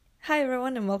Hi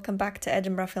everyone and welcome back to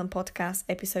Edinburgh Film Podcast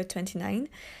episode 29.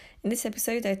 In this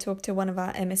episode I talked to one of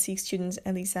our MSc students,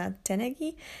 Elisa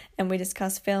Teneggi, and we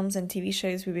discussed films and TV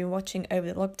shows we've been watching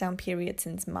over the lockdown period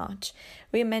since March.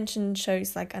 We mentioned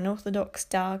shows like Unorthodox,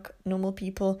 Dark, Normal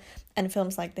People, and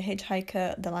films like The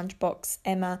Hitch-hiker, The Lunchbox,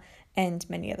 Emma, and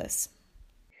many others.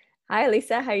 Hi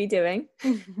Elisa, how are you doing?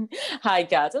 Hi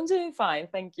Kat, I'm doing fine,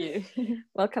 thank you.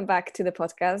 Welcome back to the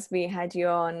podcast. We had you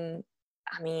on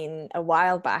a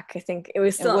while back. I think it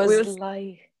was still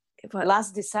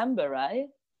last December, right?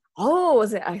 Oh,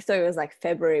 was it? I thought it was like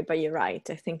February, but you're right.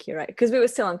 I think you're right because we were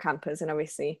still on campus, and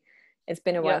obviously it's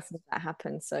been a while since that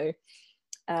happened. So,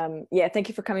 thank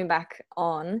you for coming back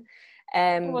on.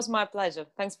 It was my pleasure.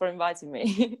 Thanks for inviting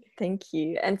me. Thank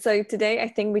you. And so today, I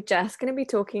think we're just going to be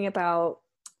talking about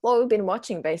what we've been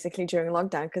watching basically during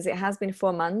lockdown because it has been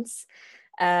 4 months.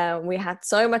 We had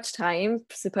so much time,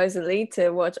 supposedly, to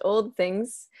watch all the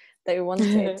things that we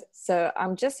wanted. So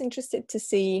I'm just interested to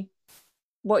see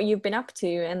what you've been up to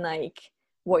and like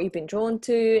what you've been drawn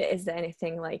to. Is there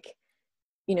anything like,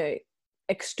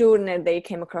 extraordinary that you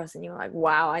came across and you're like,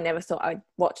 wow, I never thought I'd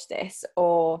watch this?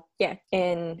 Or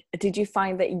and did you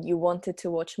find that you wanted to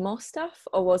watch more stuff,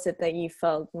 or was it that you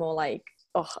felt more like,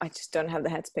 oh, I just don't have the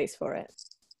headspace for it?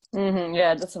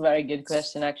 Yeah, that's a very good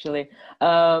question, actually.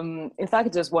 In fact, I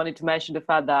just wanted to mention the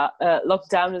fact that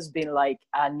lockdown has been like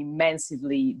an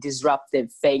immensely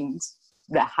disruptive thing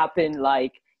that happened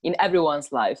like in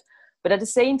everyone's life. But at the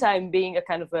same time, being a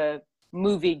kind of a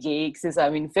movie geek, since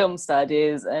I'm in film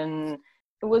studies, and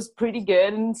it was pretty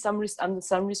good in some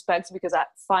respects because I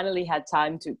finally had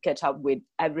time to catch up with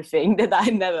everything that I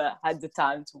never had the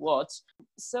time to watch.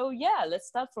 So yeah, let's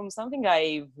start from something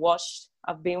I've watched.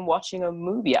 I've been watching a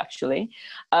movie actually,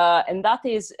 and that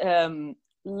is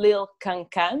Lil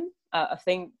Cancan. I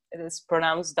think it is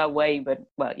pronounced that way, but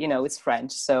well, it's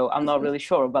French, so I'm not really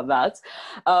sure about that.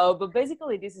 But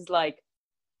basically, this is like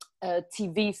a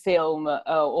TV film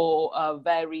or a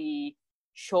very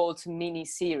short mini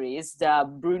series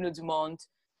that Bruno Dumont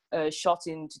shot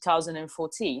in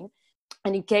 2014,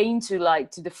 and it came to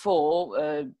the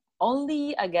fore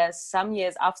only, I guess, some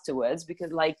years afterwards,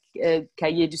 because like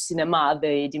Cahiers du Cinéma,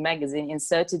 the magazine,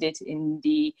 inserted it in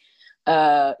the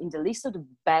list of the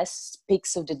best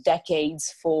picks of the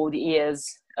decades for the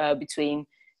years between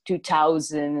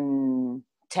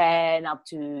 2010 up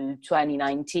to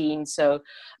 2019. So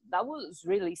that was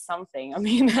really something.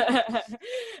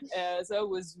 So I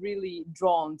was really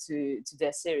drawn to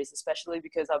their series, especially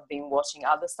because I've been watching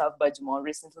other stuff by Dumont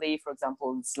recently, for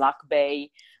example, Slack Bay,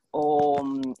 or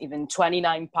even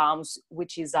 29 Pounds,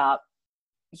 which is a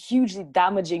hugely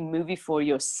damaging movie for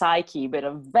your psyche, but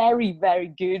a very, very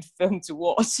good film to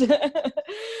watch.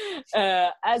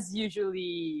 As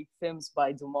usually films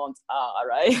by Dumont are,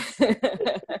 right?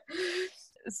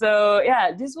 So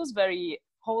yeah, this was very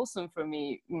wholesome for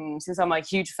me, since I'm a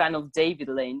huge fan of David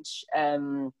Lynch.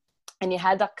 And it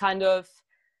had that kind of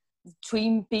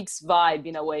Twin Peaks vibe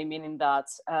in a way, meaning that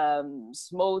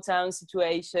small town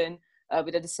situation,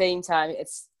 but at the same time,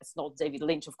 it's not David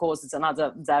Lynch, of course, it's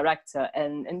another director.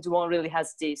 And Dumont really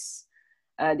has this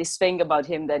thing about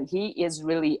him that he is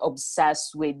really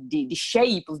obsessed with the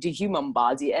shape of the human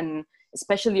body, and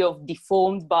especially of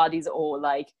deformed bodies, or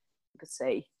like you could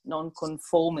say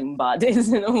non-conforming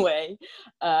bodies in a way.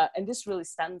 And this really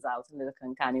stands out in Lil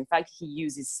Cancan. In fact, he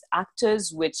uses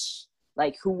actors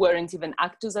who weren't even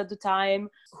actors at the time,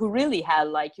 who really had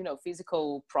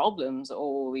physical problems,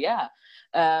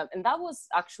 and that was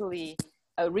actually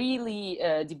a really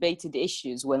debated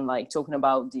issues when talking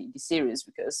about the series,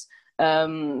 because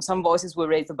some voices were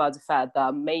raised about the fact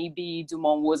that maybe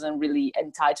Dumont wasn't really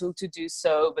entitled to do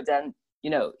so, but then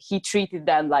he treated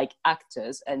them like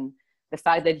actors, and the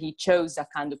fact that he chose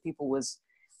that kind of people was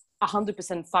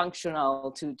 100%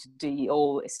 functional to the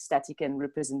whole aesthetic and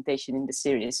representation in the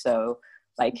series. So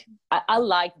I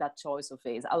like that choice of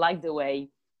his. I like the way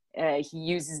he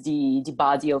uses the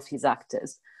body of his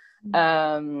actors.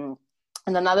 And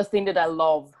another thing that I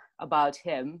love about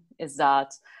him is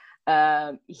that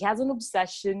he has an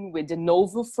obsession with the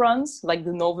northern France, like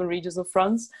the northern regions of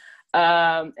France,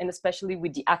 and especially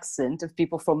with the accent of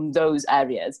people from those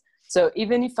areas. So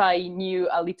even if I knew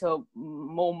a little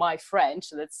more my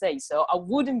French, let's say, so I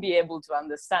wouldn't be able to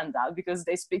understand that because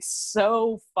they speak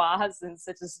so fast and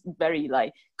such a very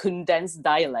condensed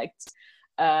dialect.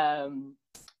 And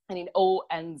it all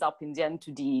ends up in the end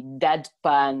to the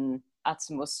deadpan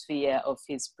atmosphere of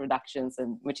his productions,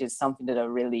 and which is something that I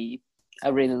really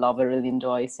love, I really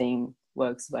enjoy seeing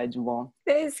works by Dumont.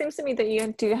 It seems to me that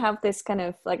you do have this kind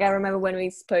of I remember when we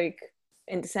spoke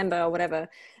in December or whatever,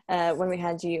 when we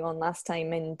had you on last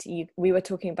time, and we were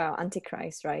talking about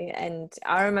Antichrist, right? And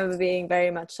I remember being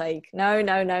very much like, no,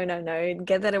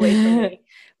 get that away from me.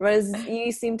 Whereas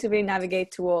you seem to really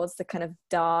navigate towards the kind of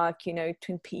dark,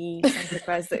 Twin Peaks,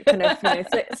 Antichrist, that kind of,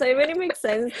 so it really makes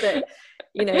sense that,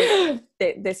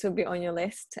 this would be on your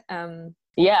list.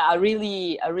 Yeah, I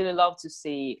really love to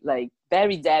see like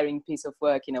very daring piece of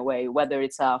work in a way, whether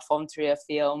it's a von Trier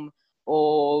film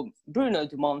or Bruno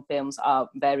Dumont films are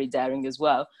very daring as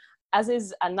well. As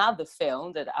is another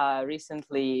film that I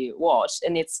recently watched,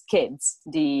 and it's Kids,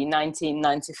 the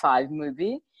 1995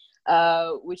 movie,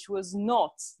 which was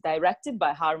not directed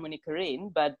by Harmony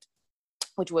Korine, but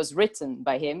which was written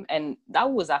by him. And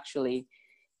that was actually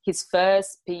his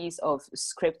first piece of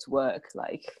script work.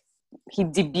 Like, he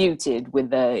debuted with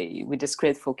the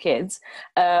script for Kids.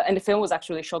 And the film was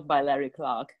actually shot by Larry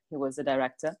Clark. He was the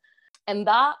director. And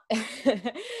that,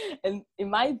 and in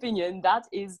my opinion, that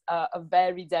is a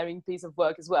very daring piece of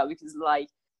work as well, because like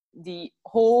the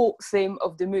whole theme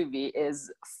of the movie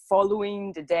is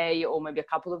following the day, or maybe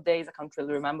a couple of days, I can't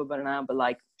really remember by now, but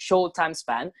like short time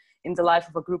span in the life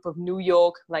of a group of New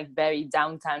York, like very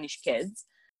downtownish kids.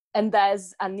 And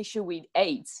there's an issue with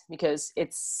AIDS, because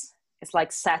it's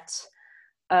like set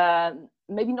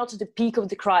maybe not at the peak of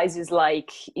the crisis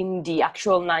like in the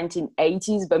actual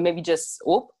 1980s, but maybe just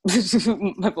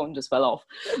my phone just fell off,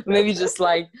 maybe just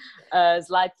like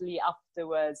slightly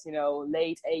afterwards,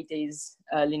 late 80s,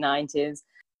 early 90s.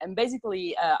 And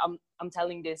basically I'm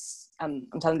telling this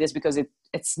because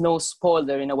it's no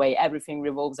spoiler in a way, everything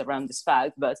revolves around this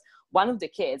fact. But one of the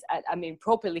kids, I mean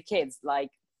properly kids,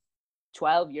 like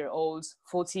 12-year-olds,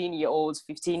 14-year-olds,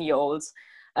 15-year-olds,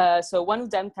 so one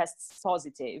of them tests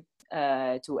positive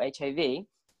to HIV.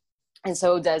 And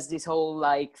so there's this whole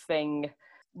like thing,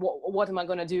 what am I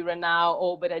going to do right now?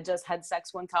 Oh, but I just had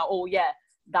sex one time. Oh yeah,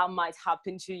 that might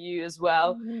happen to you as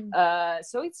well. Mm-hmm.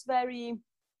 So it's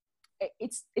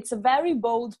a very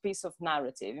bold piece of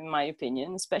narrative, in my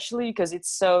opinion, especially because it's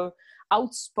so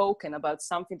outspoken about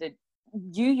something that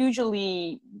you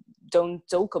usually don't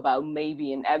talk about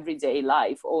maybe in everyday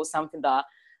life, or something that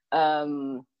I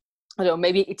don't know,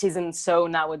 maybe it isn't so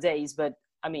nowadays, but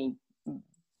I mean,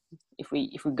 if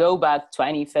we go back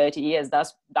 20, 30 years,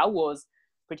 that was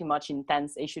pretty much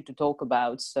intense issue to talk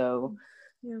about. So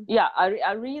yeah,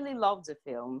 I really love the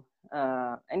film.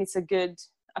 And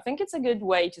I think it's a good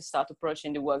way to start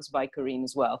approaching the works by Korine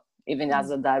as well, even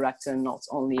as a director, not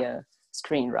only a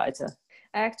screenwriter.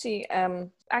 I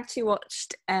actually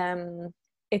watched,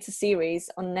 it's a series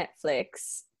on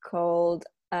Netflix called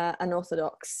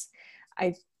Unorthodox.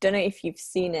 I don't know if you've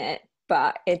seen it,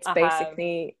 but it's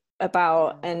basically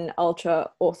about an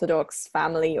ultra-Orthodox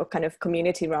family, or kind of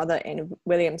community rather, in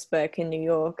Williamsburg in New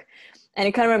York. And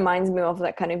it kind of reminds me of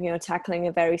that kind of, tackling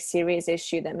a very serious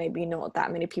issue that maybe not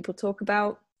that many people talk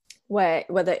about,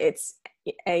 whether it's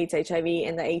AIDS, HIV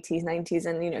in the 80s, 90s,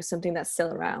 and, something that's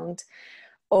still around,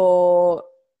 or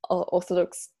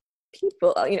Orthodox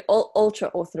people,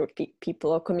 ultra-Orthodox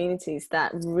people or communities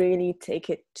that really take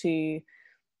it to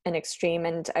an extreme.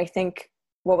 And I think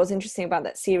what was interesting about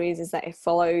that series is that it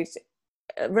follows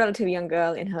a relatively young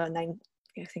girl in her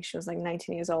I think she was like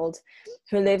 19 years old,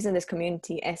 who lives in this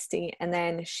community, Esty, and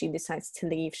then she decides to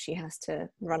leave. She has to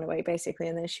run away basically,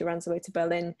 and then she runs away to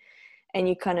Berlin. And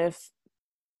you kind of,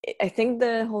 I think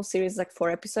the whole series is like 4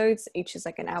 episodes, each is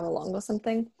like an hour long or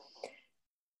something,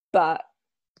 but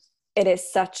it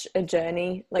is such a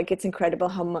journey. Like, it's incredible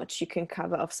how much you can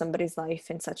cover of somebody's life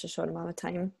in such a short amount of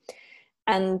time.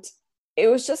 And it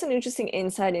was just an interesting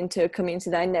insight into a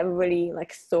community that I never really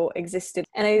like thought existed.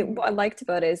 And what I liked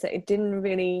about it is that it didn't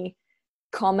really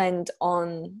comment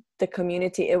on the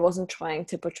community. It wasn't trying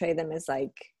to portray them as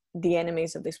like the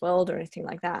enemies of this world or anything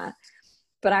like that.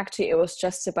 But actually it was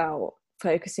just about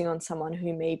focusing on someone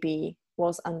who maybe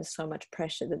was under so much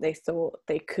pressure that they thought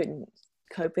they couldn't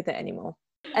cope with it anymore.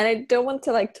 And I don't want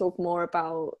to like talk more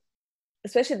about,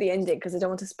 especially the ending, because I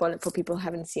don't want to spoil it for people who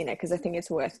haven't seen it, because I think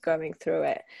it's worth going through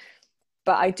it.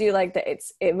 But I do like that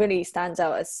it really stands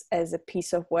out as a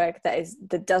piece of work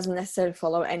that doesn't necessarily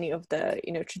follow any of the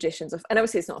traditions of, and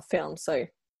obviously it's not a film, so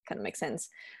it kind of makes sense,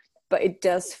 but it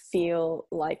does feel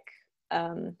like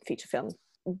feature film.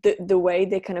 The way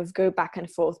they kind of go back and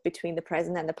forth between the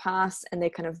present and the past, and they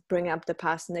kind of bring up the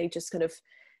past, and they just kind of,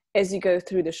 as you go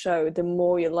through the show, the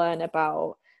more you learn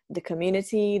about the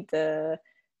community, the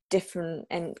different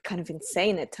and kind of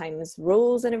insane at times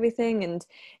rules and everything, and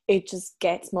it just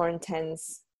gets more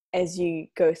intense as you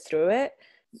go through it.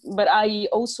 But I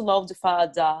also love the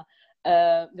fact that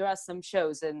there are some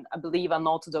shows, and I believe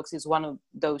Unorthodox is one of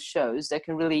those shows that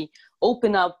can really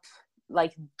open up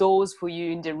like doors for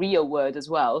you in the real world as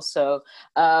well. So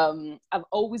I've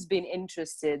always been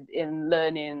interested in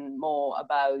learning more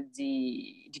about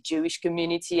the Jewish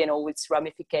community and all its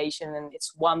ramification and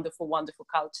its wonderful, wonderful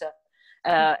culture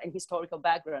and historical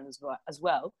background as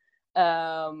well.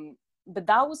 But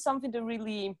that was something that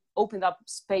really opened up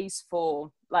space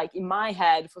for, like, in my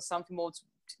head, for something more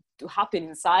to happen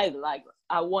inside. Like,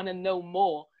 I want to know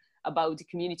more about the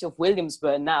community of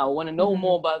Williamsburg now. I want to know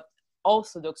more about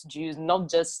Orthodox Jews, not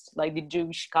just like the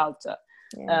Jewish culture.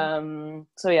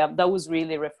 So yeah, that was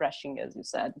really refreshing, as you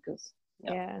said, because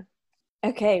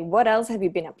Okay, what else have you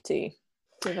been up to?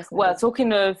 Well,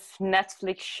 talking of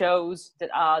Netflix shows that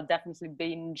are definitely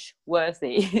binge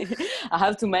worthy, I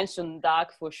have to mention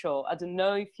Dark for sure. I don't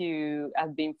know if you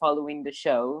have been following the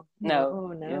show.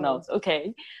 No. You're not.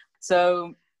 Okay.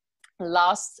 So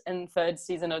last and third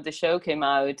season of the show came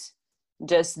out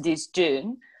just this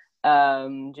June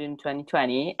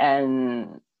 2020,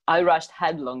 and I rushed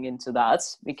headlong into that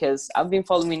because I've been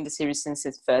following the series since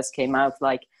it first came out,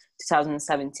 like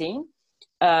 2017.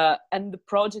 And the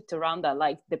project around that,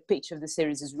 like the pitch of the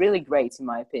series, is really great in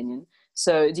my opinion.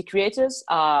 So the creators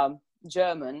are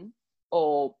German,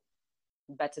 or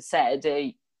better said,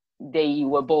 they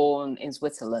were born in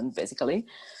Switzerland, basically.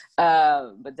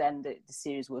 But then the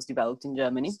series was developed in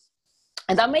Germany.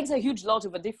 And that makes a huge lot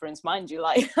of a difference, mind you.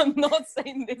 Like, I'm not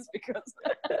saying this because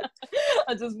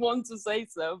I just want to say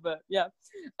so, but yeah.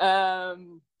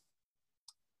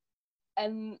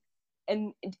 And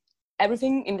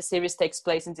everything in the series takes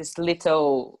place in this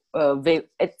little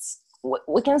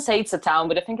we can say it's a town,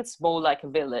 but I think it's more like a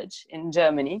village in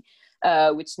Germany,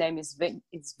 which name is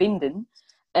Winden.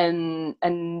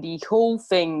 And the whole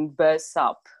thing bursts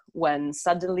up when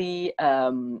suddenly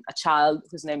a child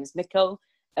whose name is Mikkel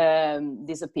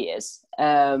disappears.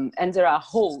 And there are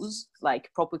holes,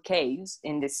 like proper caves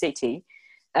in the city,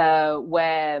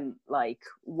 where like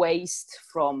waste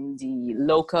from the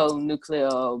local nuclear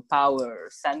power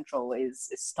central is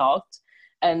stocked.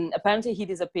 And apparently he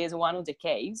disappears in one of the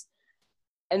caves.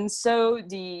 And so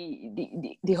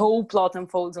the whole plot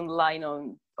unfolds on the line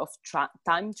of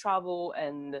time travel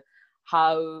and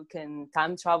how can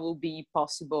time travel be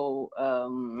possible.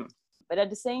 But at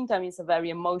the same time, it's a very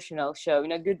emotional show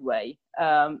in a good way.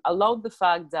 I love the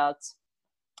fact that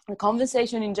the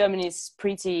conversation in Germany is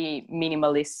pretty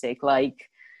minimalistic. Like,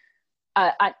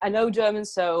 I know German,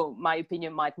 so my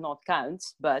opinion might not count,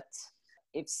 but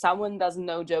if someone doesn't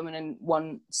know German and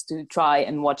wants to try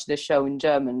and watch the show in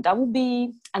German, that would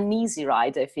be an easy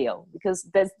ride, I feel, because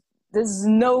there's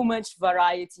no much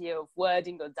variety of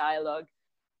wording or dialogue.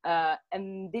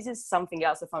 And this is something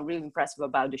else I found really impressive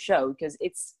about the show, because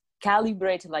it's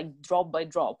calibrated like drop by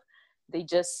drop. They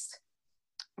just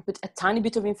put a tiny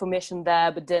bit of information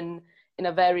there, but then in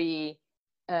a very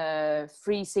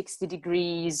 360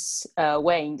 degrees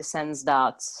way, in the sense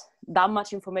that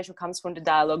much information comes from the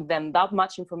dialogue, then that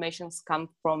much information comes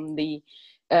from the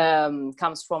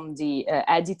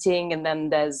editing, and then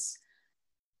there's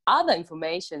other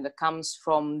information that comes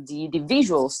from the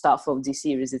visual stuff of the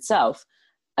series itself.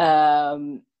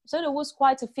 So it was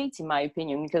quite a feat, in my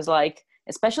opinion, because, like,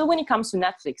 especially when it comes to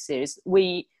Netflix series,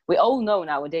 we all know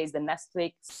nowadays that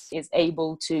Netflix is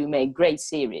able to make great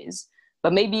series,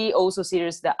 but maybe also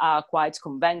series that are quite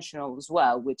conventional as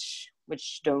well, which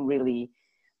don't really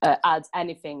add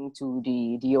anything to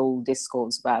the old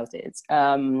discourse about it.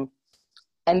 And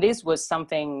this was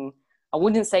something, I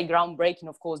wouldn't say groundbreaking,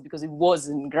 of course, because it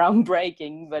wasn't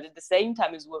groundbreaking, but at the same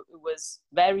time, it was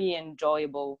very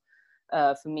enjoyable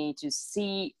for me to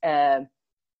see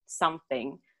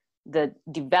something that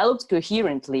developed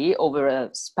coherently over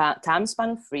a time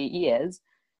span of 3 years,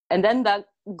 and then that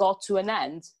got to an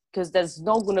end, because there's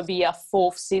not going to be a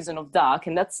fourth season of Dark,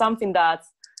 and that's something that's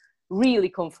really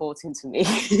comforting to me.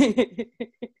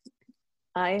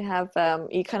 I have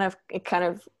it kind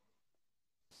of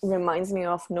reminds me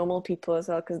of Normal People as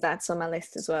well, because that's on my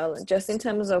list as well, just in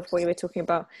terms of what you were talking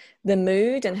about, the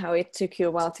mood and how it took you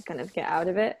a while to kind of get out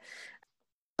of it.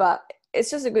 But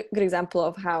it's just a good example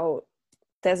of how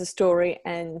there's a story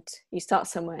and you start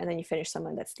somewhere and then you finish somewhere,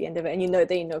 and that's the end of it, and you know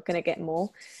that you're not going to get more.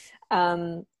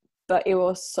 But it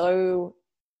was so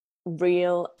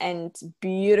real and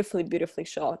beautifully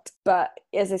shot, but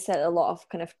as I said, a lot of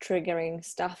kind of triggering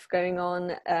stuff going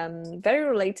on,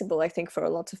 very relatable, I think, for a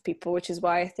lot of people, which is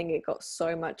why I think it got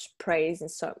so much praise,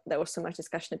 and so there was so much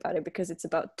discussion about it, because it's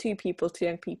about two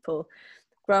young people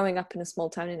growing up in a small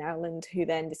town in Ireland who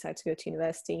then decide to go to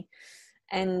university,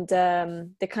 and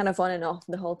they're kind of on and off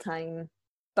the whole time,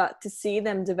 but to see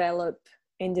them develop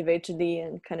individually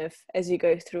and kind of as you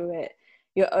go through it,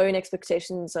 your own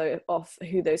expectations of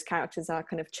who those characters are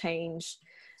kind of change,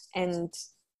 And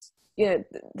you know,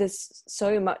 there's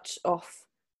so much of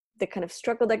the kind of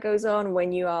struggle that goes on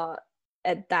when you are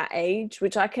at that age,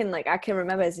 which I can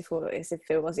remember as if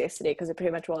it was yesterday, because it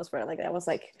pretty much was, where like that was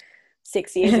like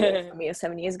 6 years ago for me, or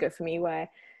 7 years ago for me, where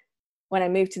when I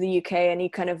moved to the UK, and you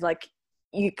kind of like,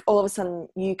 you all of a sudden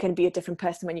you can be a different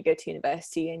person when you go to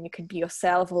university, and you can be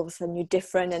yourself. All of a sudden you're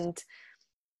different, and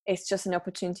it's just an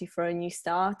opportunity for a new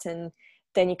start. And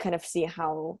then you kind of see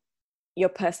how your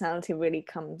personality really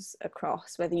comes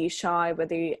across, whether you're shy,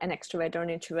 whether you're an extrovert or an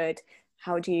introvert.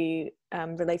 How do you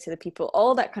relate to the people,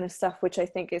 all that kind of stuff, which I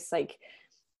think is like,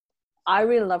 I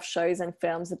really love shows and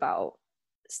films about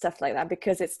stuff like that,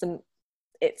 because it's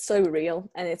so real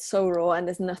and it's so raw, and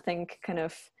there's nothing kind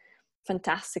of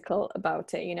fantastical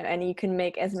about it, you know. And you can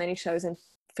make as many shows and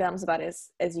films about it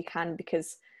as you can,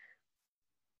 because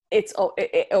it's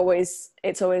always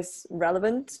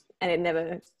relevant, and it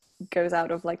never goes out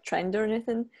of like trend or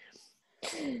anything.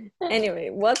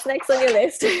 Anyway, what's next on your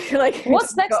list? Like,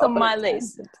 what's next on my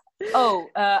list?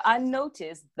 I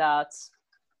noticed that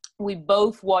we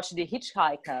both watched The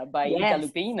Hitch-hiker by Ida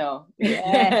Lupino.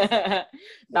 Yes.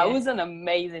 That was an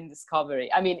amazing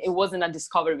discovery. I mean, it wasn't a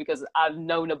discovery because I've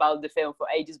known about the film for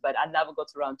ages, but I never got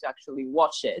around to actually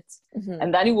watch it. Mm-hmm.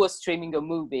 And then it was streaming a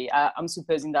movie. I'm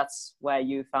supposing that's where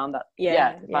you found that.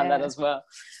 Found that as well.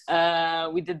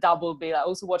 With the double bill. I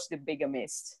also watched The Bigger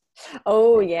Mist.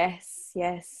 Oh, yes.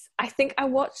 I think I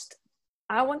want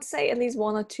to say at least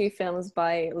one or two films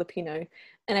by Lupino,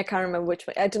 and I can't remember which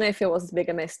one. I don't know if it was The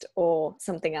Bigger Mist or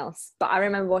something else, but I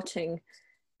remember watching,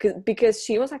 because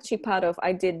she was actually part of,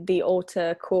 I did the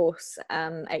author course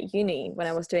at uni when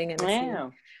I was doing MSc.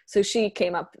 Wow. So she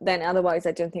came up then, otherwise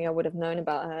I don't think I would have known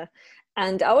about her.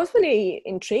 And I was really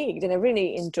intrigued, and I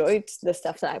really enjoyed the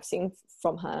stuff that I've seen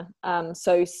from her.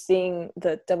 So seeing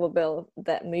the double bill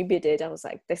that Mubi did, I was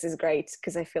like, this is great,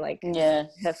 because I feel like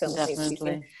her film needs to be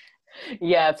seen.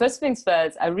 Yeah, first things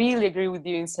first, I really agree with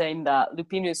you in saying that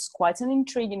Lupino is quite an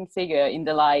intriguing figure in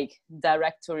the like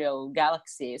directorial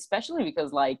galaxy, especially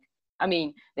because like, I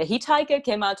mean, The Hitch-hiker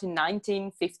came out in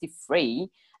 1953,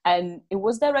 and it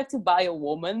was directed by a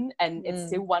woman, and it's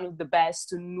still one of the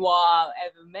best noir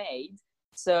ever made.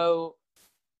 So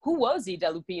who was Ida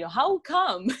Lupino? How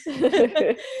come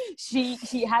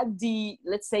she had the,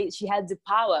 let's say, she had the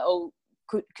power, or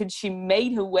could she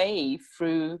made her way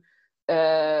through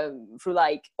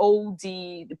like all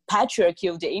the patriarchy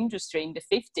of the industry in the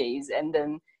 50s, and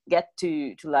then get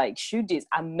to like shoot this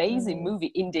amazing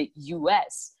movie in the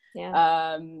US.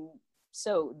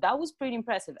 So that was pretty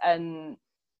impressive, and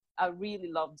I really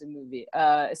loved the movie,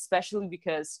 especially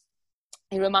because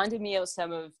it reminded me of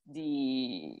some of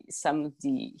the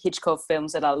Hitchcock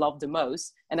films that I love the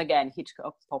most. And again,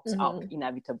 Hitchcock pops up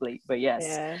inevitably, but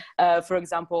yes. For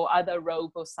example, either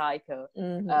Rope or Psycho,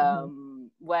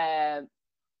 where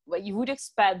you would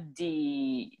expect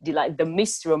the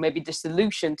mystery, or maybe the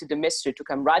solution to the mystery, to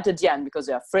come right at the end, because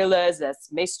there are thrillers, there's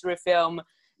mystery film,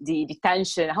 the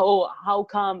tension. How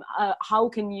come? How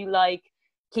can you like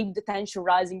keep the tension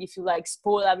rising if you like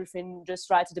spoil everything just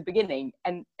right at the beginning?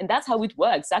 And that's how it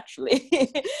works actually.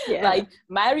 Like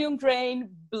Marion Crane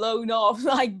blown off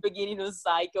like beginning of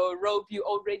Psycho. Rope, you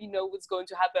already know what's going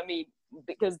to happen. I mean,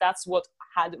 because that's what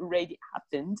had already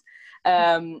happened.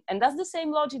 And that's the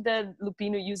same logic that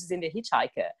Lupino uses in The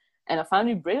Hitch-hiker, and I found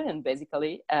it brilliant,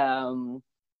 basically.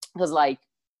 Because like,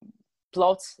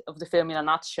 plot of the film in a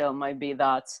nutshell might be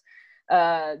that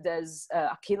there's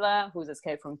a killer who's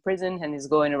escaped from prison and is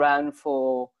going around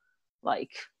for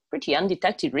like pretty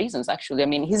undetected reasons, actually. I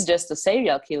mean, he's just a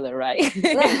serial killer, right?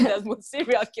 That's what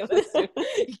serial killers do.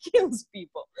 He kills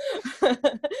people.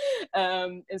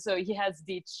 And so he has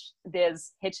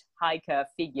this hitchhiker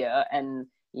figure, and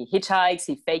he hitchhikes,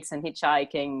 he fakes an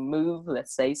hitchhiking move,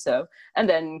 let's say so, and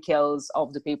then kills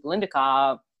all the people in the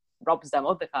car, robs them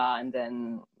of the car, and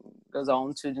then goes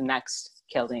on to the next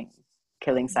killing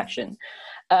section.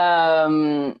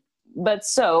 But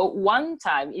so one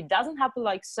time it doesn't happen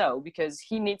like so, because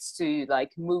he needs to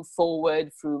like move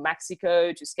forward through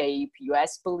Mexico to escape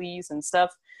US police and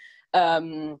stuff.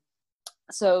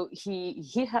 So he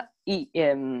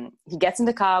gets in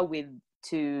the car with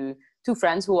two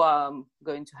friends who are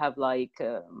going to have like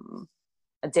a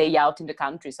day out in the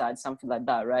countryside, something like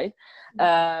that, right?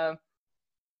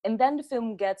 And then the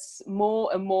film gets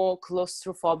more and more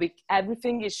claustrophobic.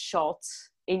 Everything is shot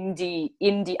in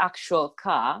the actual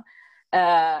car,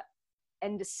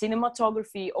 and the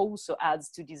cinematography also adds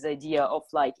to this idea of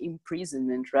like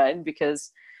imprisonment, right?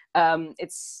 Because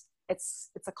it's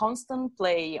a constant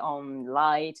play on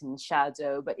light and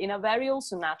shadow, but in a very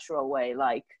also natural way.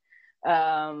 Like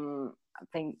I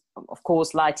think, of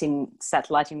course, set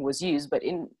lighting was used, but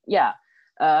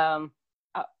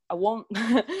I won't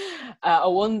I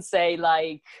won't say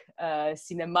like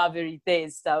cinema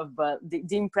verite stuff, but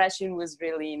the impression was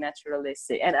really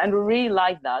naturalistic, and I really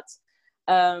like that.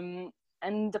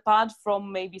 And apart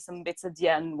from maybe some bits at the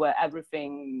end where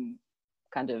everything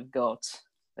kind of got,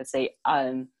 let's say,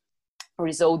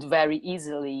 resolved very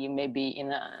easily, maybe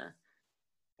in a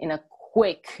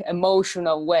quick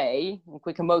emotional way, a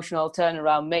quick emotional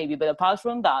turnaround maybe, but apart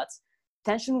from that,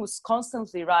 tension was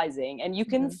constantly rising, and you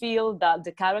can feel that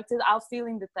the characters are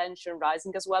feeling the tension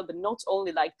rising as well, but not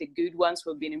only like the good ones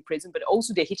who have been in prison, but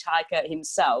also the hitchhiker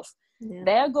himself.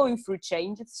 They are going through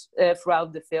changes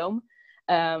throughout the film,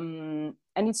 and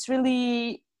it's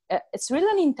really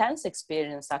an intense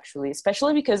experience, actually,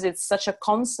 especially because it's such a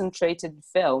concentrated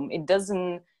film.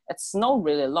 It's not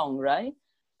really long, right?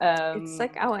 It's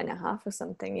like hour and a half or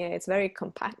something. Yeah, it's very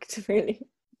compact, really.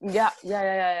 Yeah,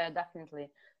 definitely.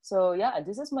 So yeah,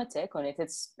 this is my take on it.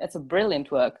 It's a brilliant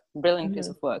piece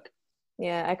of work.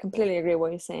 Yeah, I completely agree what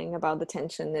you're saying about the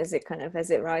tension as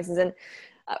it rises. And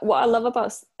what I love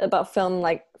about films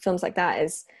like that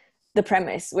is the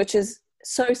premise, which is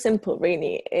so simple,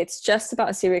 really. It's just about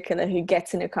a serial killer who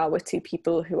gets in a car with two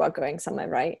people who are going somewhere,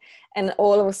 right? And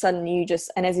all of a sudden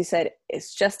and as you said,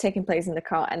 it's just taking place in the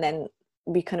car, and then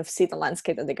we kind of see the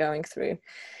landscape that they're going through.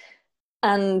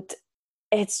 And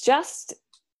it's just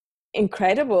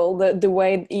incredible the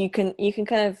way you can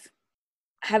kind of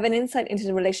have an insight into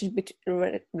the relationship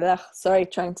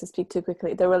trying to speak too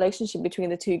quickly, the relationship between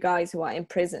the two guys who are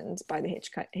imprisoned by the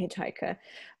hitchhiker,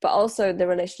 but also the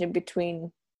relationship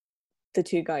between the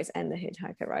two guys and the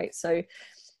hitchhiker, right? So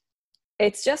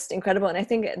it's just incredible. And I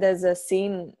think there's a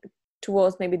scene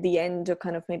towards maybe the end or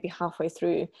kind of maybe halfway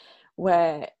through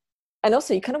where, and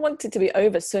also you kind of want it to be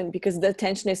over soon because the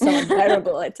tension is so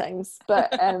unbearable at times.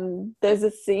 But there's a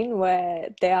scene where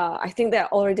I think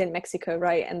they're already in Mexico,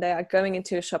 right? And they are going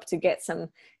into a shop to get some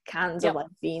cans of like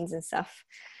beans and stuff.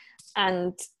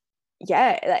 And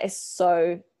yeah, that is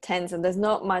so tense. And there's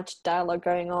not much dialogue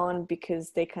going on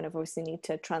because they kind of obviously need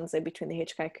to translate between the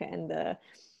hitchhiker and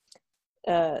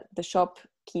the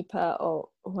shopkeeper or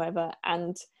whoever.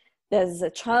 And there's a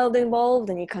child involved,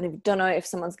 and you kind of don't know if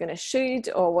someone's going to shoot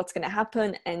or what's going to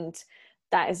happen. And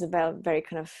that is a very, very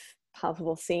kind of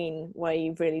palpable scene where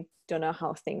you really don't know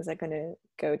how things are going to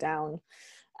go down.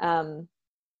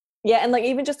 Yeah, and like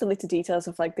even just the little details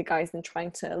of like the guys then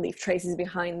trying to leave traces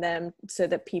behind them so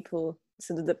that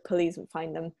the police would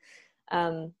find them.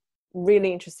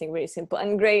 Really interesting, really simple,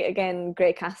 and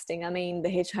great casting. I mean, the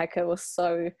hitchhiker was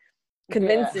so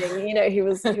convincing. He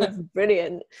was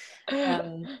brilliant.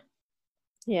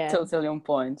 Yeah, totally on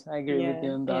point. I agree with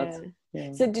you on that.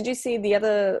 Yeah. So did you see the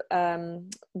other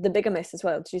the Bigamist as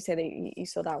well? Did you say that you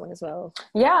saw that one as well?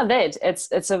 Yeah, I did.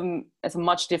 It's a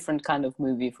much different kind of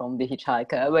movie from The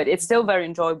Hitchhiker, but it's still very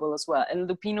enjoyable as well. And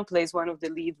Lupino plays one of the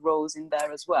lead roles in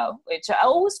there as well, which I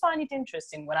always find it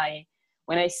interesting when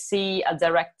I see a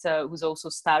director who's also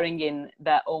starring in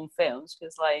their own films,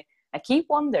 because like I keep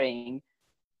wondering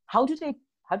how do they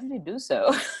do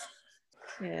so?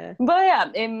 Yeah. But yeah,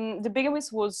 The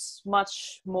Bigamist was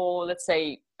much more, let's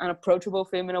say, an approachable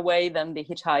film in a way than The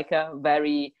Hitchhiker.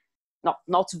 Very,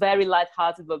 not very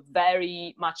light-hearted, but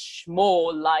very much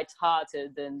more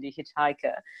light-hearted than The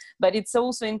Hitchhiker. But it's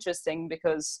also interesting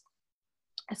because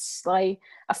it's like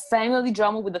a family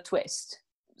drama with a twist.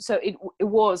 So it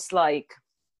was like,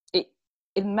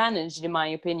 it managed, in my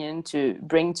opinion, to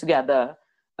bring together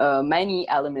many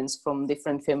elements from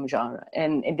different film genre,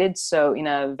 and it did so in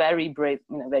a very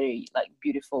like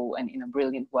beautiful and in a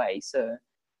brilliant way. So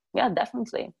yeah,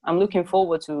 definitely, I'm looking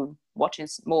forward to watching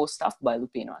more stuff by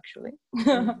Lupino, actually.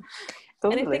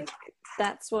 Totally. And I think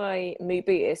that's why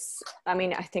Mubi is, I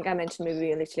mean, I think I mention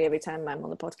Mubi literally every time I'm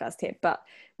on the podcast here, but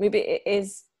Mubi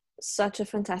is such a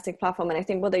fantastic platform. And I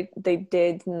think what they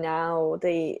did now,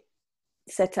 they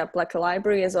set up like a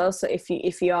library as well. So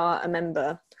if you are a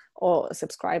member or a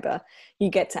subscriber, you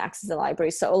get to access the library.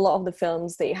 So a lot of the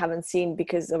films that you haven't seen,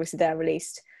 because obviously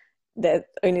they're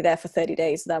only there for 30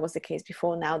 days. So that was the case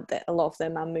before. Now that a lot of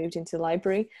them are moved into the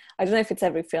library. I don't know if it's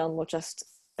every film or just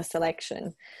a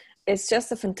selection. It's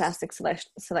just a fantastic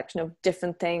selection of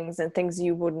different things and things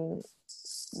you wouldn't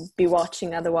be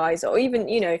watching otherwise, or even,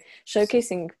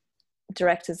 showcasing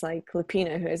directors like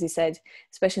Lupino, who, as you said,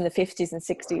 especially in the 50s and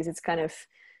 60s, it's kind of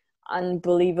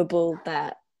unbelievable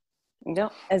that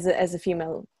as a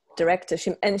female director,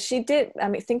 she did,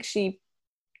 I think she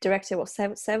directed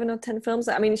 7 or 10 films.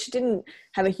 I mean, she didn't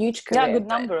have a huge career, a good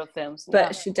number of films,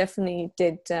 but she definitely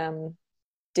did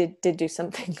do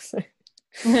something. So.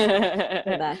 So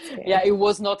that's good. Yeah, it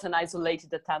was not an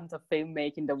isolated attempt of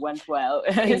filmmaking that went well.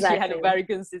 Exactly. She had a very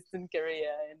consistent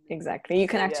career. Exactly. You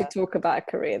can actually talk about a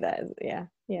career that, yeah.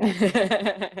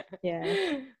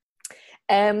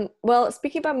 Well,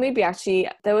 speaking about movie, actually,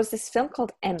 there was this film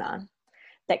called Emma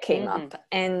that came up,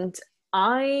 and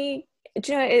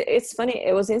it's funny.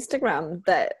 It was Instagram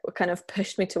that kind of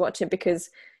pushed me to watch it, because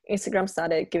Instagram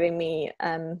started giving me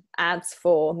ads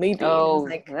for movies. Oh,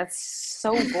 that's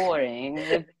so boring.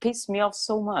 They pissed me off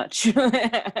so much.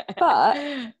 But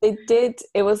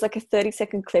it was like a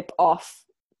 30-second clip off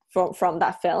from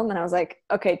that film, and I was like,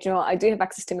 okay, do you know what? I do have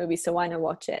access to movies, so why not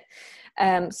watch it?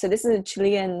 So this is a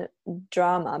Chilean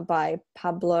drama by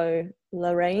Pablo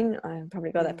Larraín. I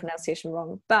probably got that pronunciation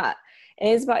wrong, but it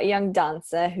is about a young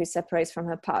dancer who separates from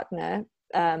her partner,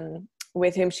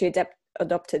 with whom she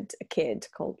adopted a kid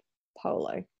called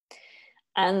Polo.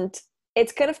 And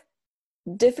it's kind of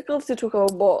difficult to talk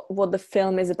about what the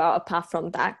film is about apart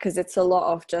from that, because it's a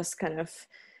lot of just kind of,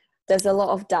 there's a lot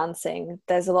of dancing,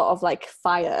 there's a lot of like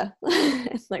fire,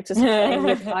 like just playing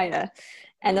with fire,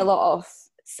 and a lot of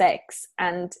sex,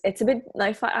 and it's a bit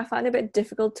like, I find it a bit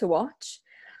difficult to watch,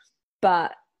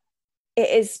 but it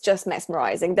is just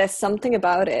mesmerizing. There's something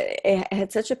about it. It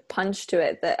had such a punch to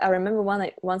it that I remember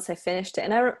once I finished it,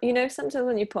 and sometimes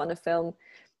when you put on a film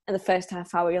in the first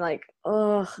half hour, you're like,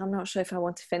 oh, I'm not sure if I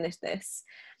want to finish this.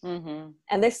 And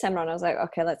this time around, I was like,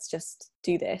 okay, let's just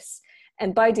do this.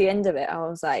 And by the end of it,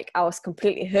 I was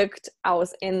completely hooked. I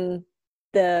was in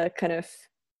the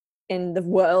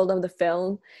world of the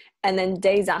film. And then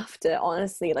days after,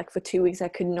 honestly, like for 2 weeks, I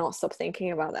could not stop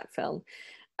thinking about that film.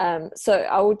 So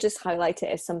I would just highlight it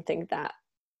as something that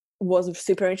was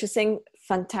super interesting.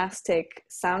 Fantastic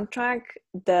soundtrack.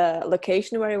 The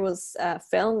location where it was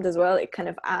filmed as well, it kind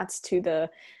of adds to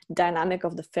the dynamic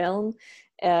of the film.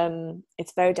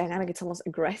 It's very dynamic. It's almost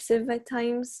aggressive at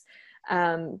times,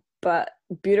 but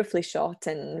beautifully shot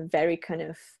and very kind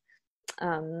of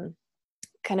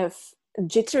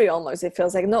jittery almost. It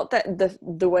feels like, not that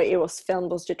the way it was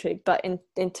filmed was jittery, but in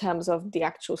terms of the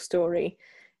actual story,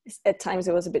 at times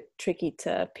it was a bit tricky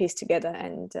to piece together,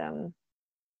 and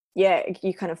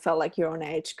you kind of felt like you're on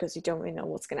edge because you don't really know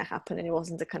what's going to happen, and it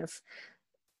wasn't the kind of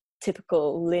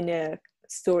typical linear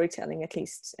storytelling, at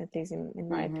least in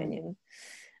my opinion.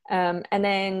 And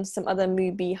then some other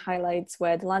movie highlights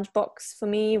were The Lunchbox for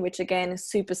me, which again is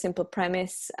super simple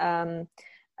premise,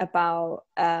 about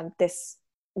this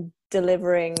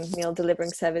meal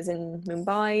delivering service in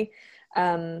Mumbai.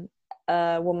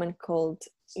 A woman called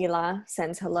Ila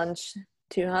sends her lunch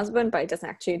to her husband, but it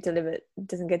doesn't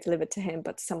get delivered to him,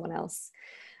 but to someone else.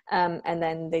 And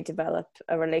then they develop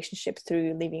a relationship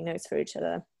through leaving notes for each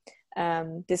other.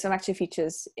 This one actually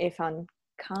features Irfan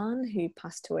Khan, who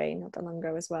passed away not that long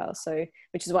ago as well. So,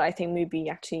 which is why I think Mubi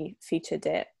actually featured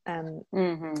it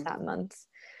that month.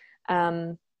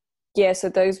 So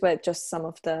those were just some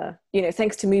of the,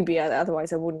 thanks to Mubi,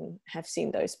 otherwise I wouldn't have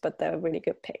seen those, but they're really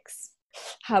good picks.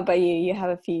 How about you? You have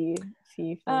a few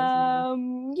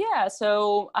films?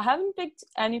 So I haven't picked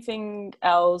anything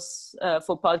else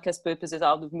for podcast purposes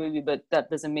out of Mubi, but that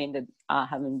doesn't mean that I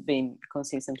haven't been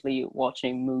consistently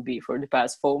watching Mubi for the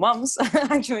past 4 months.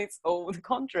 Actually, it's all the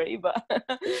contrary, but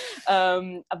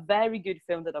a very good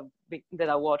film that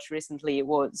I watched recently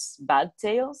was Bad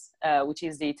Tales, which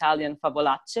is the Italian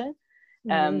Favolacce,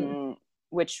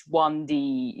 which won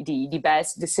the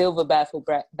Silver Bear for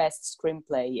Best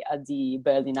Screenplay at the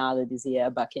Berlinale this year,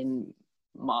 back in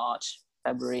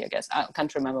February, I guess. I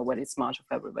can't remember whether it's March or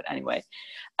February, but anyway.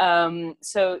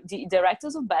 So the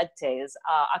directors of Bad Tales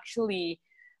are actually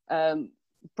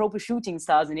proper shooting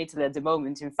stars in Italy at the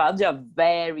moment. In fact, they are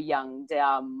very young. They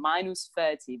are minus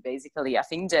 30, basically. I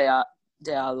think they are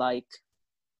like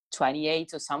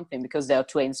 28 or something, because they are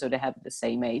twins, so they have the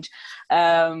same age.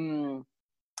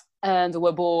 And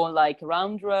were born like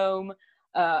around Rome,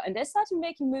 and they started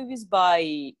making movies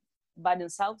by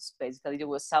themselves. Basically, they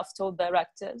were self-taught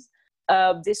directors.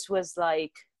 This was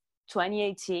like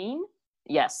 2018.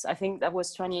 Yes, I think that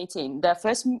was 2018. Their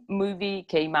first movie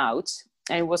came out,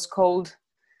 and it was called,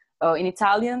 in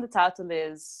Italian, the title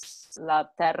is La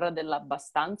Terra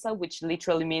dell'Abbastanza, which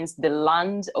literally means the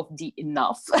land of the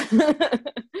enough.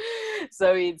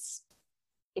 So it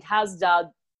has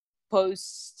that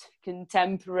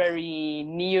post-contemporary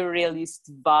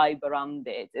neorealist vibe around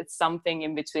it. It's something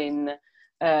in between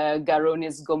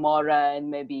Garone's Gomorrah and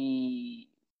maybe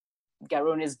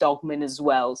Garone's Dogman as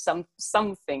well,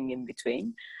 something in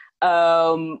between,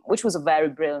 which was a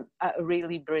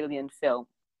really brilliant film.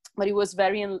 But it was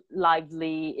very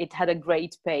lively. It had a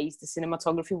great pace. The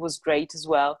cinematography was great as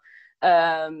well.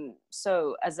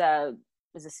 So as a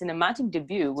cinematic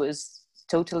debut, was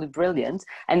totally brilliant.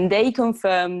 And they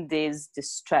confirm this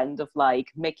trend of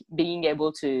like being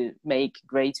able to make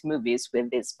great movies with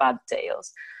these bad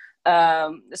tales.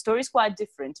 The story is quite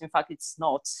different. In fact, it's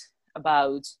not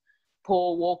about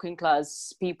poor working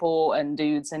class people and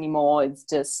dudes anymore. It's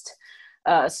just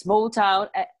a small town.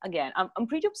 Again, I'm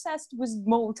pretty obsessed with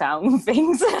small town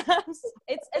things.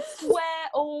 it's where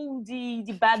all the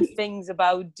bad things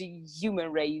about the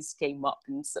human race came up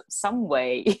in some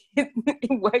way. It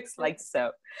works like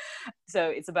so. So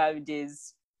it's about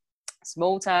this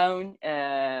small town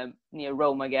near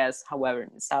Rome, I guess. However,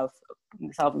 in the south.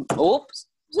 Oops,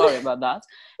 sorry about that.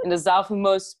 In the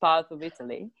southernmost part of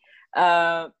Italy,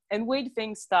 and weird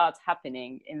things start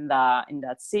happening in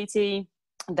that city.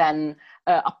 Then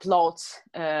a plot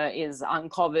is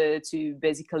uncovered to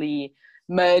basically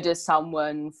murder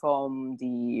someone from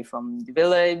the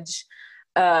village,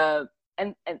 and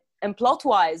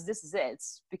plot-wise, this is it,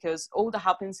 because all that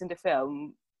happens in the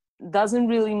film doesn't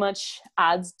really much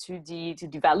add to the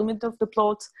development of the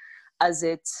plot, as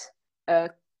it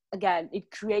again, it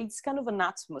creates kind of an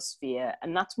atmosphere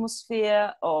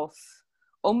of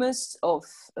almost of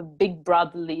a big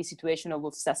brotherly situation of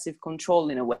obsessive control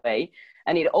in a way.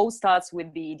 And it all starts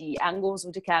with the angles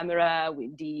of the camera,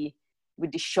 with the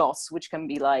shots, which can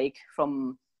be like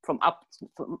from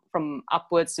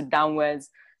upwards to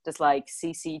downwards, just like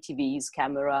CCTV's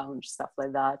camera and stuff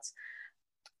like that.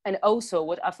 And also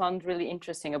what I found really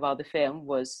interesting about the film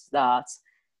was that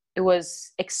it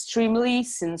was extremely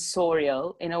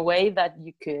sensorial in a way that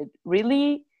you could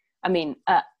really, I mean,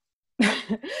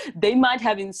 they might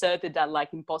have inserted that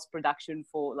like in post-production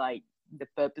for like the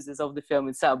purposes of the film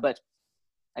itself, but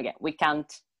again, we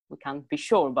can't be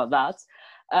sure about that.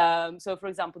 So for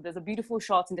example, there's a beautiful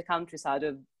shot in the countryside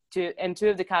of two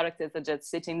of the characters are just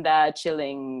sitting there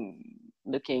chilling,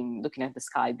 looking at the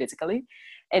sky basically.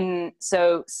 And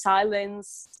so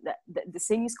silence, the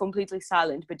scene is completely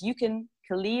silent, but you can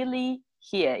clearly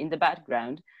hear in the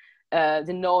background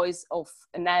the noise of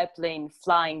an airplane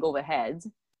flying overhead.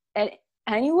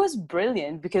 And it was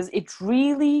brilliant because it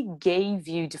really gave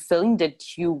you the feeling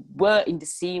that you were in the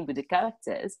scene with the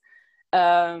characters.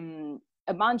 Mind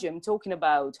you, I'm talking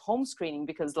about home screening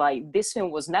because like this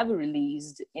film was never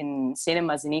released in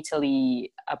cinemas in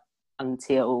Italy up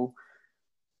until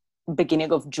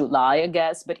beginning of July, I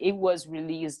guess, but it was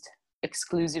released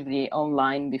exclusively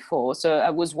online before. So I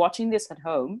was watching this at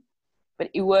home, but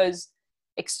it was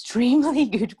extremely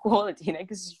good quality and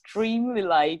extremely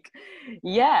like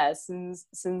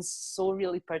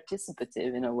sensorially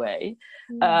participative in a way.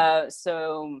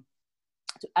 So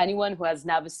to anyone who has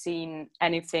never seen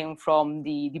anything from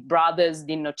the brothers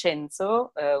Di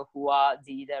Innocenzo, who are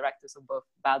the directors of both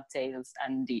Bad Tales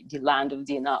and the Land of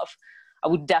the Enough, I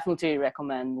would definitely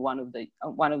recommend one of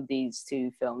these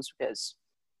two films because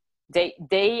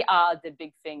they are the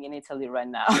big thing in Italy right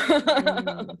now.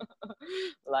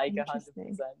 Like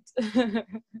 100%.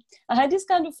 I had this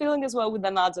kind of feeling as well with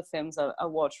another films I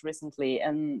watched recently,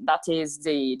 and that is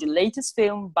the latest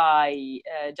film by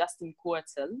Justin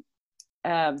Kurzel,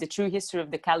 The True History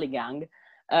of the Kelly Gang.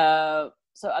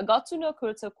 So I got to know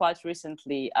Kurzel quite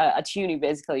recently at uni,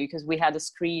 basically, because we had a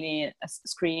screening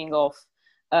of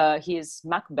his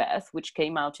Macbeth, which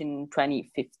came out in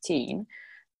 2015.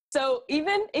 So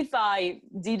even if I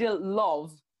didn't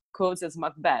love Kurzel's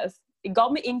Macbeth, it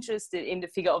got me interested in the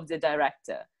figure of the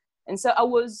director. And so I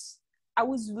was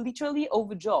literally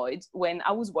overjoyed when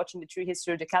I was watching The True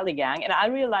History of the Kelly Gang, and I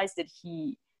realized that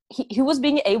he was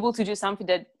being able to do something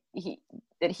that he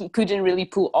couldn't really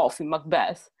pull off in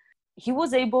Macbeth. He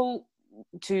was able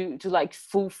to like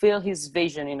fulfill his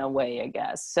vision in a way, I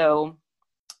guess. So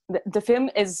the film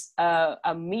is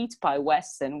a meat pie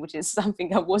western, which is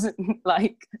something I wasn't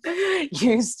like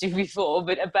used to before,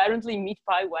 but apparently meat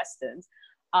pie westerns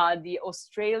are the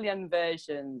Australian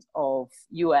version of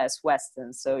US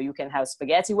westerns. So you can have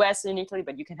spaghetti western in Italy,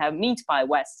 but you can have meat pie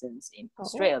westerns in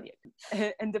Australia.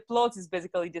 And the plot is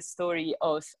basically the story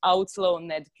of outlaw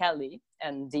Ned Kelly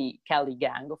and the Kelly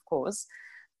gang, of course,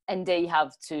 and they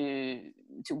have to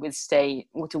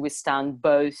withstand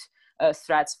both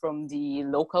threats from the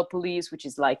local police, which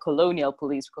is like colonial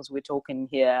police, because we're talking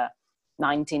here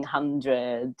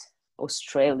 1900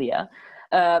 Australia,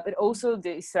 but also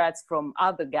the threats from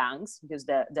other gangs, because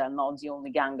they're not the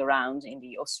only gang around in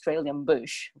the Australian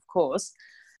bush, of course.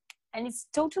 And it's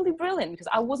totally brilliant because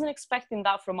I wasn't expecting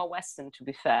that from a Western, to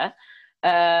be fair.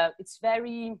 It's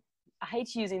very, I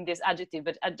hate using this adjective,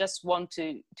 but I just want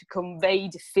to convey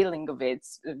the feeling of it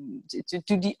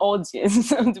to the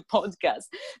audience of the podcast.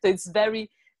 So it's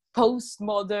very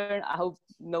postmodern. I hope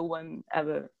no one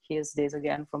ever hears this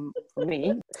again from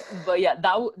me. But yeah,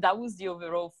 that was the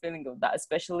overall feeling of that,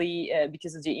 especially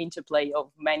because of the interplay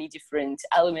of many different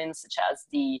elements, such as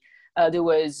there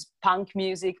was punk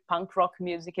rock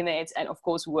music in it, and of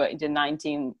course we were in the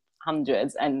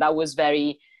 1900s, and that was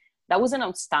an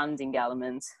outstanding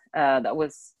element. That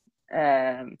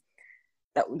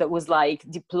was like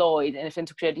deployed and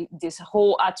to create this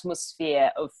whole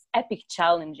atmosphere of epic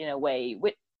challenge in a way,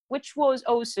 which was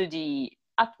also the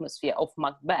atmosphere of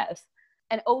Macbeth.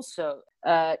 And also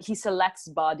he selects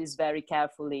bodies very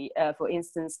carefully. For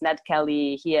instance, Ned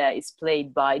Kelly here is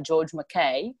played by George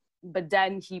Mackay, but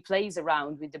then he plays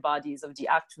around with the bodies of the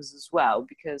actors as well,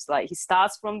 because like he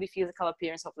starts from the physical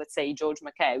appearance of, let's say, George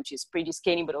Mackay, which is pretty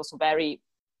skinny but also very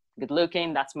good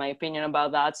looking. That's my opinion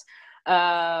about that.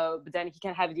 But then he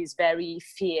can have these very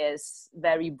fierce,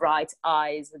 very bright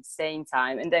eyes at the same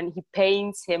time, and then he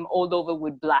paints him all over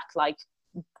with black, like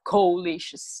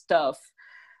coalish stuff.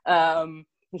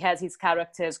 He has his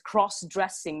characters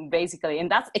cross-dressing basically,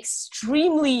 and that's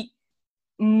extremely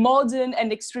modern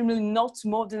and extremely not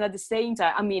modern at the same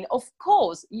time. I mean, of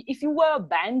course, if you were a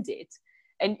bandit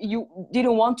and you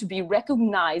didn't want to be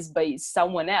recognized by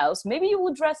someone else, maybe you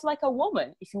would dress like a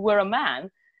woman if you were a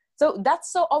man. So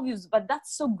that's so obvious, but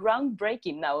that's so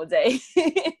groundbreaking nowadays.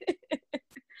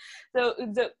 So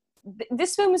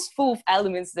this film is full of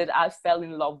elements that I fell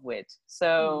in love with.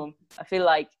 So I feel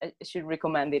like I should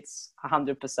recommend it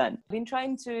 100%. I've been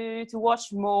trying to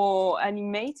watch more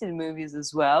animated movies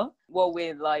as well. What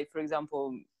with, like, for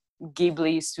example,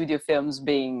 Ghibli studio films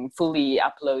being fully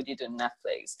uploaded on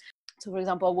Netflix. So, for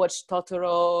example, I watched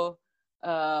Totoro.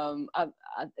 I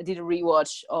did a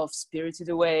rewatch of Spirited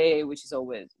Away, which is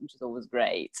always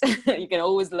great. You can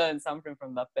always learn something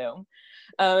from that film.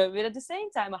 But at the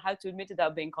same time, I have to admit that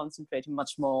I've been concentrating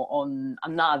much more on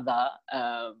another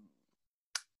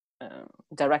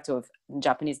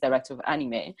Japanese director of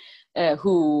anime,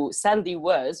 who sadly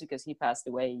was, because he passed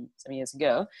away some years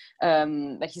ago.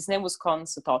 But his name was Kon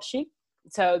Satoshi.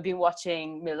 So I've been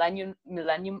watching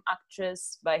Millennium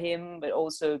Actress by him, but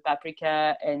also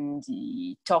Paprika and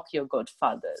the Tokyo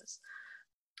Godfathers.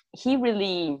 He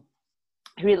really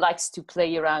likes to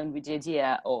play around with the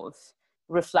idea of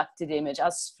reflected image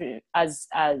as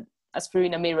through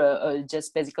in a mirror, or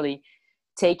just basically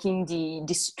taking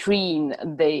the screen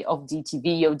of the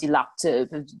TV, of the laptop,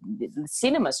 the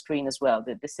cinema screen as well,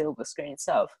 the silver screen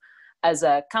itself, as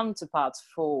a counterpart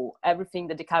for everything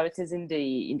that the characters in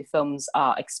the films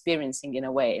are experiencing in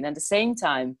a way. And at the same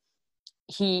time,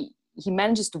 he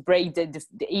manages to break the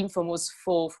infamous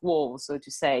fourth wall, so to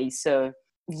say. So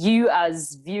you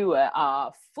as viewer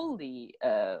are fully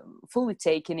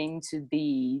taken into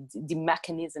the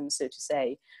mechanism, so to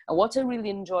say. And what I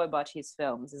really enjoy about his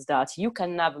films is that you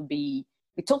can never be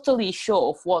totally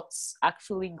sure of what's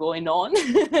actually going on,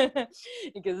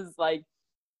 because it's like,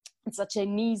 it's such a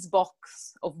nice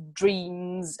box of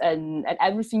dreams and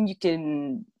everything you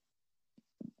can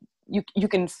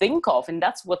think of. And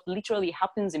that's what literally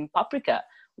happens in Paprika,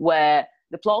 where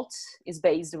the plot is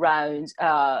based around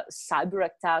cyber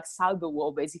attack, cyber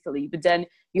war, basically. But then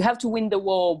you have to win the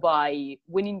war by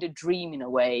winning the dream in a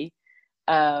way.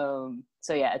 So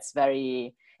yeah, it's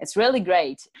really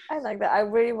great. I like that. I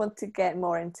really want to get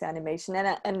more into animation,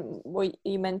 and what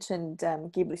you mentioned,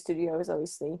 Ghibli Studios,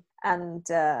 obviously, and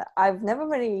I've never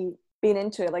really been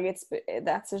into it. Like,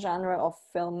 that's a genre of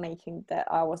filmmaking that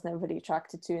I was never really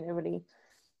attracted to, and never really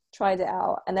tried it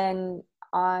out. And then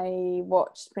I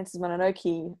watched Princess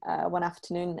Mononoke one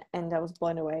afternoon, and I was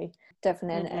blown away.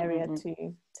 Definitely an area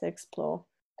to explore.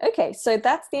 Okay, so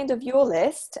that's the end of your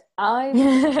list. I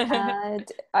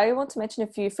want to mention a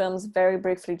few films very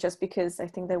briefly, just because I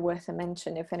think they're worth a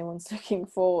mention if anyone's looking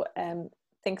for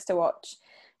things to watch.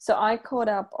 So I caught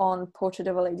up on Portrait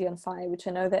of a Lady on Fire, which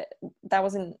I know that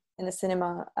was in the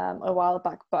cinema a while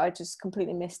back, but I just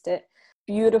completely missed it.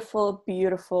 Beautiful,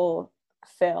 beautiful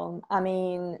film. I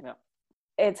mean, yeah.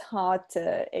 It's hard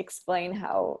to explain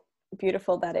how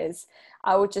beautiful that is.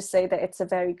 I would just say that it's a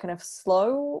very kind of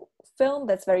slow film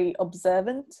that's very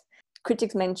observant.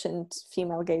 Critics mentioned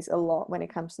female gaze a lot when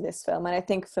it comes to this film, and I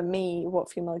think for me, what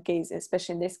female gaze,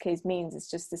 especially in this case, means is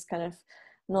just this kind of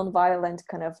non-violent,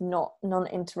 kind of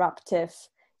non-interruptive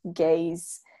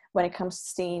gaze when it comes to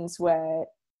scenes where,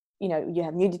 you know, you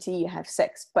have nudity, you have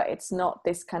sex, but it's not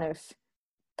this kind of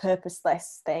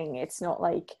purposeless thing. It's not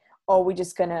like, oh, we're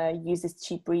just gonna use this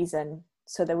cheap reason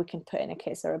so that we can put in a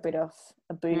kiss or a bit of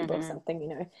a boob or something, you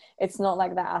know. It's not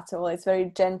like that at all. It's very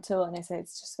gentle, and it's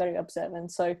just very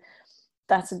observant. So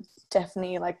that's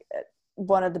definitely like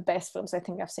one of the best films I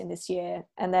think I've seen this year.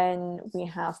 And then we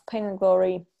have Pain and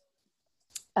Glory,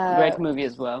 Great movie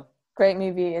as well. Great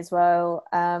movie as well.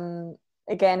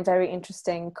 Again, very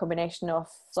interesting combination of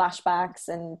flashbacks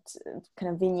and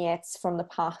kind of vignettes from the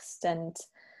past, and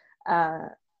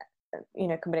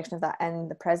combination of that and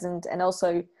the present. And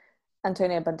also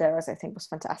Antonio Banderas, I think, was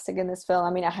fantastic in this film.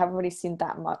 I mean, I haven't really seen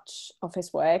that much of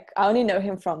his work. I only know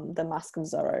him from The Mask of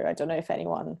Zorro. I don't know if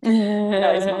anyone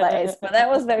knows what that is, but that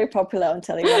was very popular on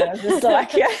telly when I was in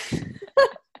Slovakia.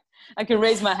 I can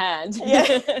raise my hand.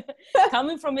 Yeah.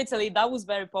 Coming from Italy, that was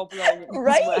very popular.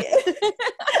 Right?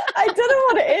 I don't know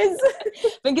what it is. I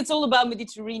think it's all about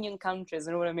Mediterranean countries,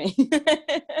 you know what I mean?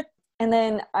 And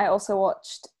then I also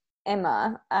watched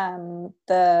Emma,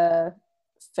 the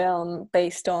film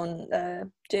based on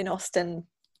Jane Austen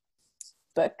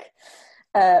book.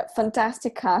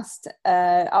 Fantastic cast.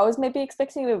 I was maybe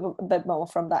expecting a bit more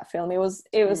from that film. It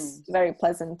was very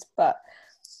pleasant, but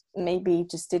maybe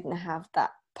just didn't have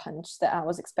that punch that I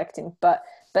was expecting. But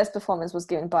best performance was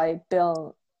given by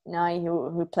Bill Nye,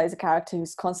 who plays a character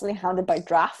who's constantly hounded by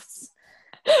drafts,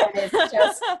 and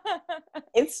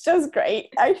it's just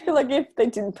great. I feel like if they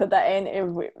didn't put that in, it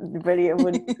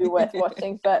wouldn't be worth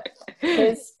watching. But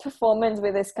his performance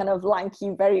with this kind of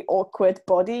lanky, very awkward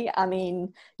body, I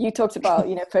mean, you talked about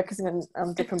focusing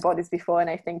on different bodies before, and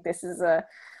I think this is a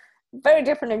very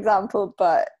different example,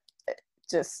 but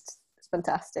just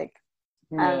fantastic.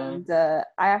 Yeah. And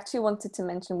I actually wanted to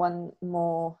mention one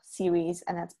more series,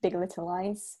 and that's Big Little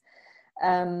Lies.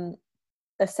 The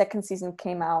second season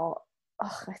came out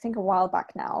I think a while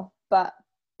back now, but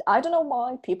I don't know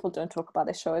why people don't talk about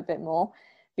this show a bit more,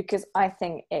 because I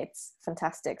think it's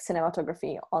fantastic.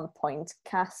 Cinematography on point,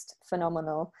 cast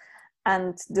phenomenal,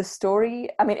 and the story,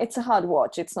 I mean, it's a hard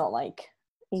watch. It's not like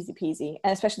easy peasy,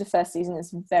 and especially the first season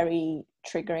is very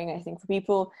triggering, I think, for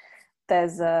people.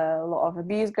 There's a lot of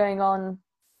abuse going on,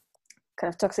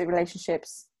 kind of toxic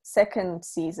relationships. Second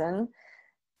season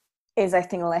is, I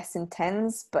think, less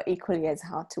intense, but equally as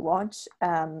hard to watch.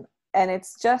 And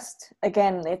it's just,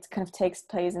 again, it kind of takes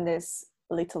place in this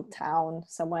little town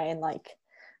somewhere in like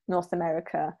North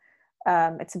America.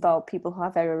 It's about people who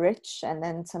are very rich, and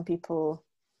then some people,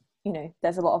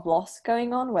 there's a lot of loss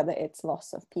going on, whether it's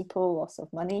loss of people, loss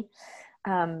of money.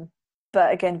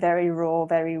 But again, very raw,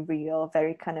 very real,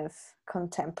 very kind of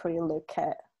contemporary look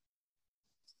at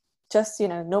just,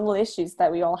 normal issues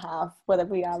that we all have, whether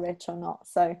we are rich or not.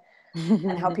 So,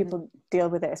 and how people deal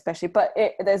with it, especially. But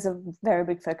there's a very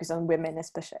big focus on women,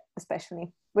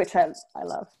 especially, which I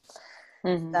love.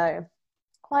 Mm-hmm. So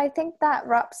I think that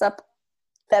wraps up,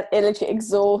 that it literally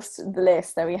exhausts the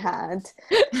list that we had.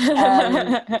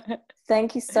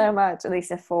 Thank you so much,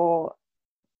 Elisa, for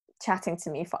chatting to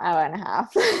me for an hour and a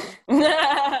half.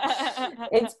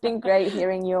 It's been great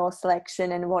hearing your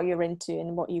selection and what you're into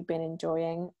and what you've been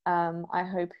enjoying. I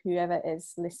hope whoever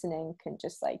is listening can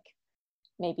just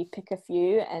maybe pick a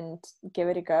few and give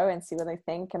it a go and see what they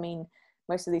think. I mean,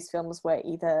 most of these films were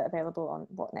either available on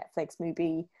Netflix,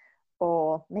 Mubi,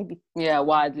 or maybe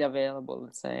widely available,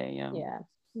 let's say.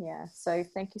 Yeah. So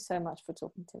thank you so much for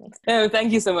talking to me. Oh,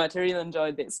 thank you so much. I really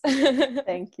enjoyed this.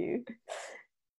 Thank you.